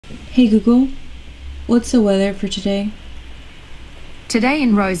Hey Google, what's the weather for today? Today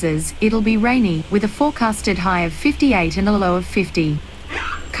in Roses, it'll be rainy with a forecasted high of 58 and a low of 50.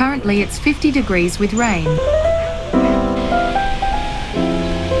 Currently it's 50 degrees with rain.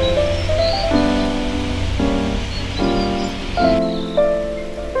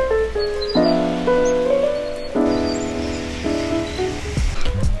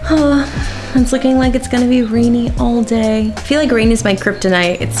 It's looking like it's gonna be rainy all day. I feel like rain is my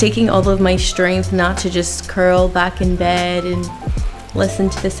kryptonite. It's taking all of my strength not to just curl back in bed and listen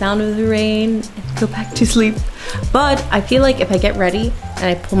to the sound of the rain and go back to sleep. But I feel like if I get ready and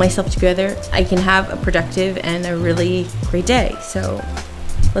I pull myself together, I can have a productive and a really great day. So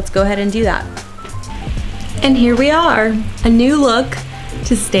let's go ahead and do that. And here we are, a new look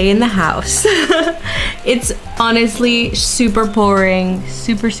to stay in the house. It's honestly super pouring,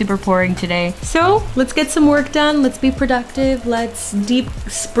 super pouring today. So let's get some work done. Let's be productive. Let's deep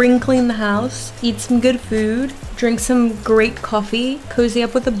spring clean the house, eat some good food, drink some great coffee, cozy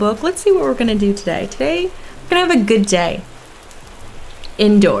up with a book. Let's see what we're gonna do today. Today, we're gonna have a good day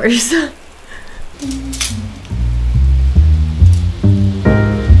indoors.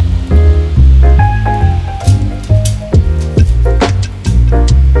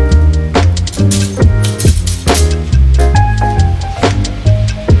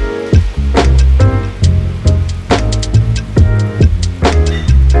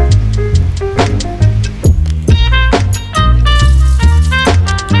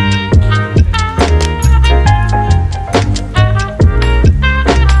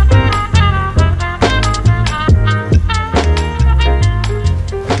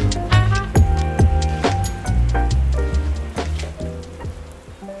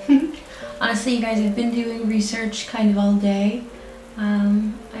 Honestly, you guys, I've been doing research kind of all day.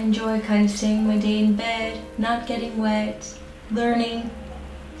 I enjoy kind of staying my day in bed, not getting wet, learning,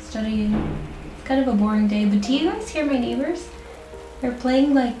 studying. It's kind of a boring day, but do you guys hear my neighbors? They're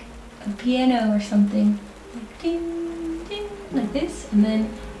playing like a piano or something. Like ding, ding, like this, and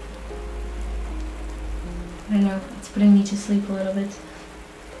then, I don't know, it's putting me to sleep a little bit.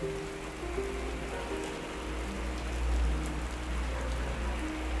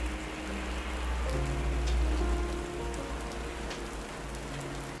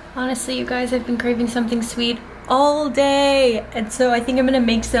 Honestly, you guys, I've been craving something sweet all day, and so I think I'm gonna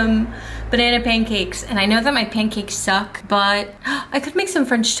make some banana pancakes. And I know that my pancakes suck, but I could make some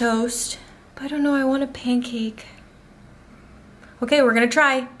French toast, but I don't know, I want a pancake. Okay, we're gonna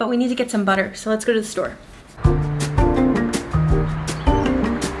try, but we need to get some butter, so let's go to the store.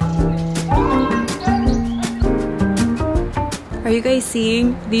 Are you guys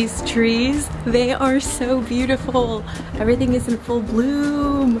seeing these trees? They are so beautiful. Everything is in full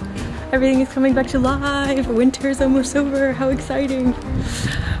bloom. Everything is coming back to life. Winter is almost over. How exciting.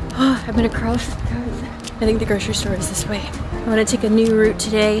 Oh, I'm gonna cross. I think the grocery store is this way. I want to take a new route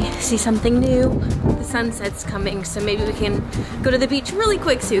today, see something new. The sunset's coming, so maybe we can go to the beach really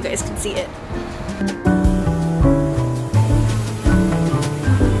quick so you guys can see it.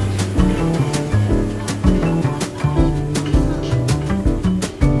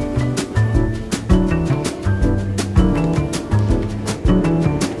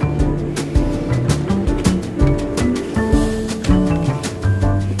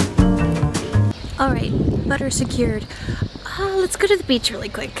 Alright, butter secured. Let's go to the beach really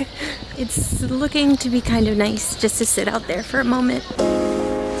quick. It's looking to be kind of nice just to sit out there for a moment.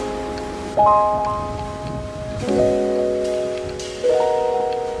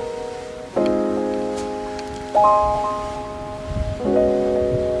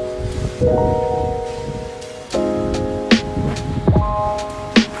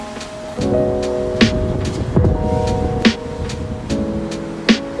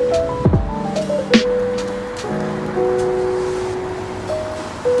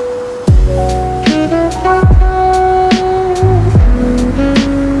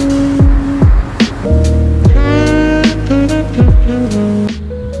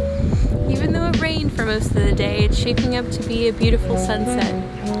 Shaping up to be a beautiful sunset.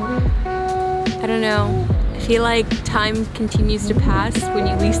 I don't know, I feel like time continues to pass when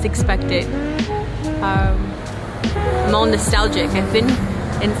you least expect it. I'm all nostalgic. I've been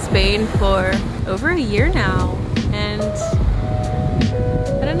in Spain for over a year now, and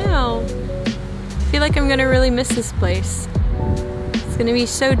I don't know, I feel like I'm gonna really miss this place. It's gonna be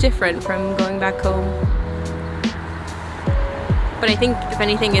so different from going back home. But I think, if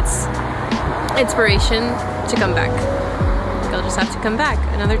anything, it's inspiration to come back. I'll just have to come back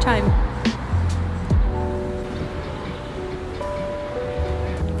another time.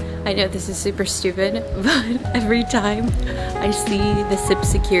 I know this is super stupid, but every time I see the sip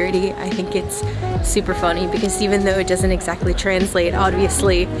security, I think it's super funny because even though it doesn't exactly translate,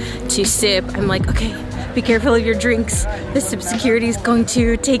 obviously, to sip, I'm like, okay, be careful of your drinks. The sip security is going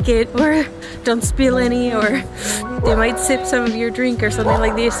to take it, or don't spill any, or they might sip some of your drink or something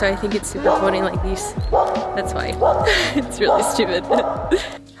like this. So I think it's super funny like this. That's why. It's really stupid.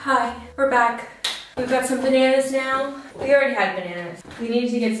 Hi, we're back. We've got some bananas now. We already had bananas. We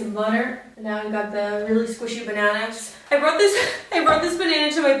needed to get some butter. And now we've got the really squishy bananas. I brought this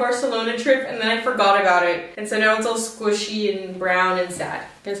banana to my Barcelona trip and then I forgot about it. And so now it's all squishy and brown and sad.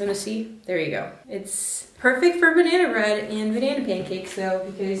 You guys wanna see? There you go. It's perfect for banana bread and banana pancakes though,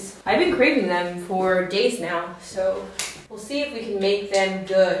 because I've been craving them for days now. So we'll see if we can make them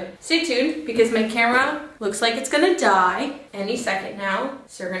good. Stay tuned because my camera looks like it's gonna die any second now.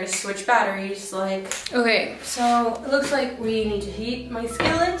 So we're gonna switch batteries okay, so it looks like we need to heat my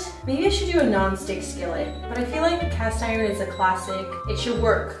skillet. Maybe I should do a non-stick skillet, but I feel like cast iron is a classic. It should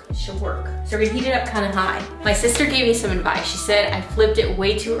work, it should work. So we're gonna heat it up kind of high. My sister gave me some advice. She said I flipped it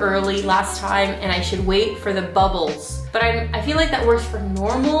way too early last time and I should wait for the bubbles. But I feel like that works for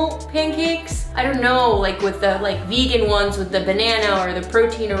normal pancakes. I don't know, like with the vegan ones with the banana or the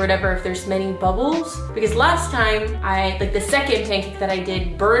protein or whatever, if there's many bubbles. Because last time, the second pancake that I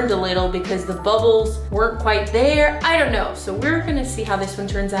did burned a little because the bubbles weren't quite there. I don't know, so we're gonna see how this one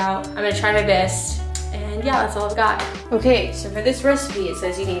turns out. I'm gonna try my best. And yeah, that's all I've got. Okay, so for this recipe, it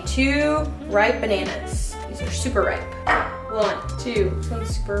says you need 2 ripe bananas. These are super ripe. 1, 2, this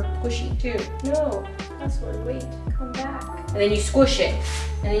one's super pushy. 2, no, password, wait, come back. And then you squish it.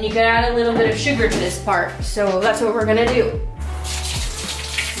 And then you can add a little bit of sugar to this part. So that's what we're gonna do.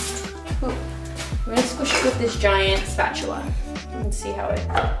 Ooh. I'm gonna squish it with this giant spatula. Let's see how it...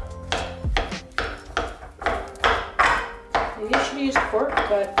 Maybe I should use a fork,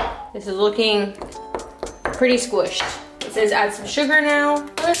 but this is looking pretty squished. It says add some sugar now.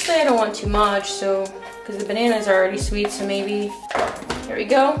 Honestly, I don't want too much, so because the bananas are already sweet, so maybe, there we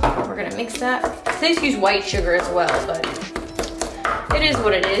go. We're gonna mix that. They use white sugar as well, but it is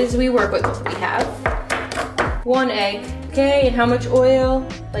what it is. We work with what we have. 1 egg, okay, and how much oil?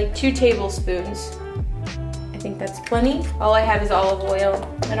 Like 2 tablespoons. I think that's plenty. All I have is olive oil.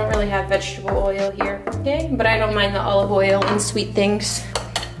 I don't really have vegetable oil here, okay? But I don't mind the olive oil in sweet things.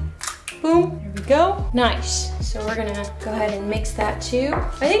 Boom, there we go. Nice. So we're gonna go ahead and mix that too.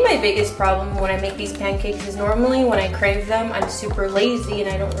 I think my biggest problem when I make these pancakes is normally when I crave them, I'm super lazy and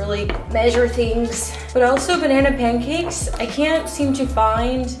I don't really measure things. But also banana pancakes, I can't seem to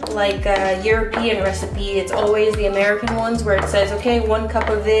find like a European recipe. It's always the American ones where it says, okay, 1 cup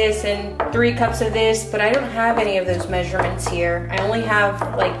of this and 3 cups of this, but I don't have any of those measurements here. I only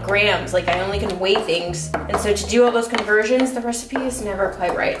have like grams, like I only can weigh things. And so to do all those conversions, the recipe is never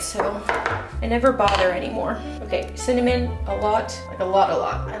quite right. So I never bother anymore. Okay, cinnamon, a lot.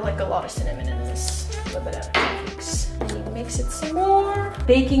 I like a lot of cinnamon in this. A little bit of pancakes. And you mix it some more.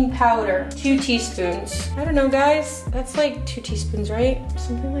 Baking powder, 2 teaspoons. I don't know, guys. That's like 2 teaspoons, right?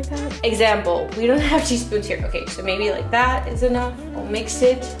 Something like that. Example, we don't have teaspoons here. Okay, so maybe like that is enough. We'll mix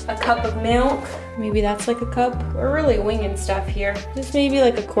it. A cup of milk. Maybe that's like a cup. We're really winging stuff here. This may be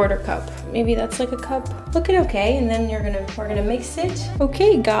like a 1/4 cup. Maybe that's like a cup. Looking okay, and then we're gonna mix it.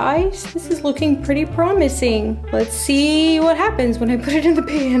 Okay, guys, this is looking pretty promising. Let's see what happens when I put it in the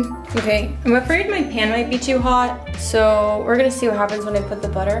pan. Okay, I'm afraid my pan might be too hot, so we're gonna see what happens when I put the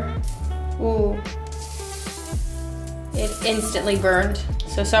butter. Ooh, it instantly burned.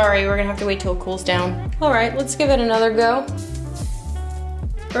 So sorry, we're gonna have to wait till it cools down. All right, let's give it another go.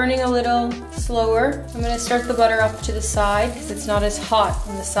 Burning a little slower. I'm gonna start the butter up to the side because it's not as hot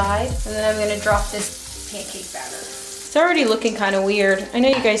on the side. And then I'm gonna drop this pancake batter. It's already looking kind of weird. I know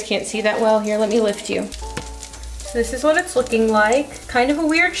you guys can't see that well. Here, let me lift you. So this is what it's looking like. Kind of a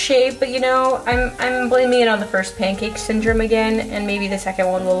weird shape, but you know, I'm blaming it on the first pancake syndrome again, and maybe the second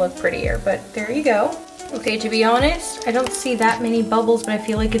one will look prettier, but there you go. Okay, to be honest, I don't see that many bubbles, but I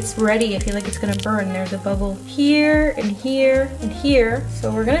feel like it's ready. I feel like it's gonna burn. There's a bubble here and here and here. So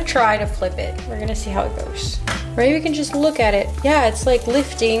we're gonna try to flip it. We're gonna see how it goes. Or maybe we can just look at it. Yeah, it's like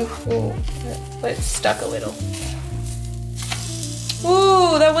lifting. Ooh, but it's stuck a little.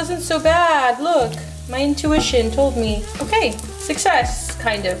 Ooh, that wasn't so bad. Look, my intuition told me. Okay, success,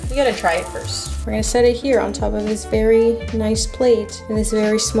 kind of. We gotta try it first. We're gonna set it here on top of this very nice plate in this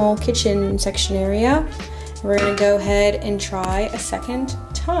very small kitchen section area. We're gonna go ahead and try a second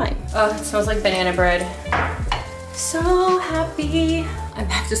time. Oh, it smells like banana bread. So happy. I'm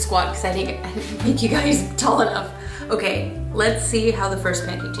back to squat because I didn't make you guys tall enough. Okay, let's see how the first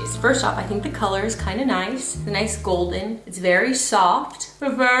pancake tastes. First off, I think the color is kind of nice. It's a nice golden. It's very soft,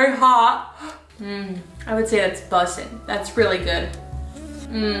 but very hot. I would say that's bussin'. That's really good.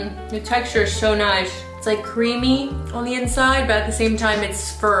 The texture is so nice. It's like creamy on the inside, but at the same time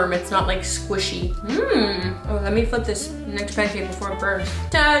it's firm. It's not like squishy. Oh, let me flip this next pancake before it burns.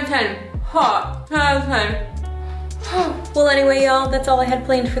 10 out of 10. Hot. 10 out of 10. Well, anyway, y'all, that's all I had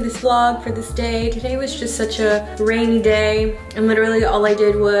planned for this vlog for this day. Today was just such a rainy day, and literally all I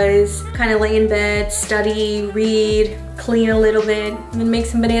did was kind of lay in bed, study, read, clean a little bit, and then make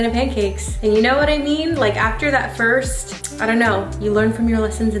some banana pancakes. And you know what I mean? Like after that first, I don't know, you learn from your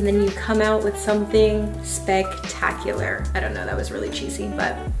lessons and then you come out with something spectacular. I don't know, that was really cheesy,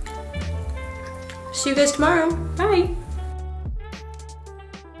 but see you guys tomorrow. Bye.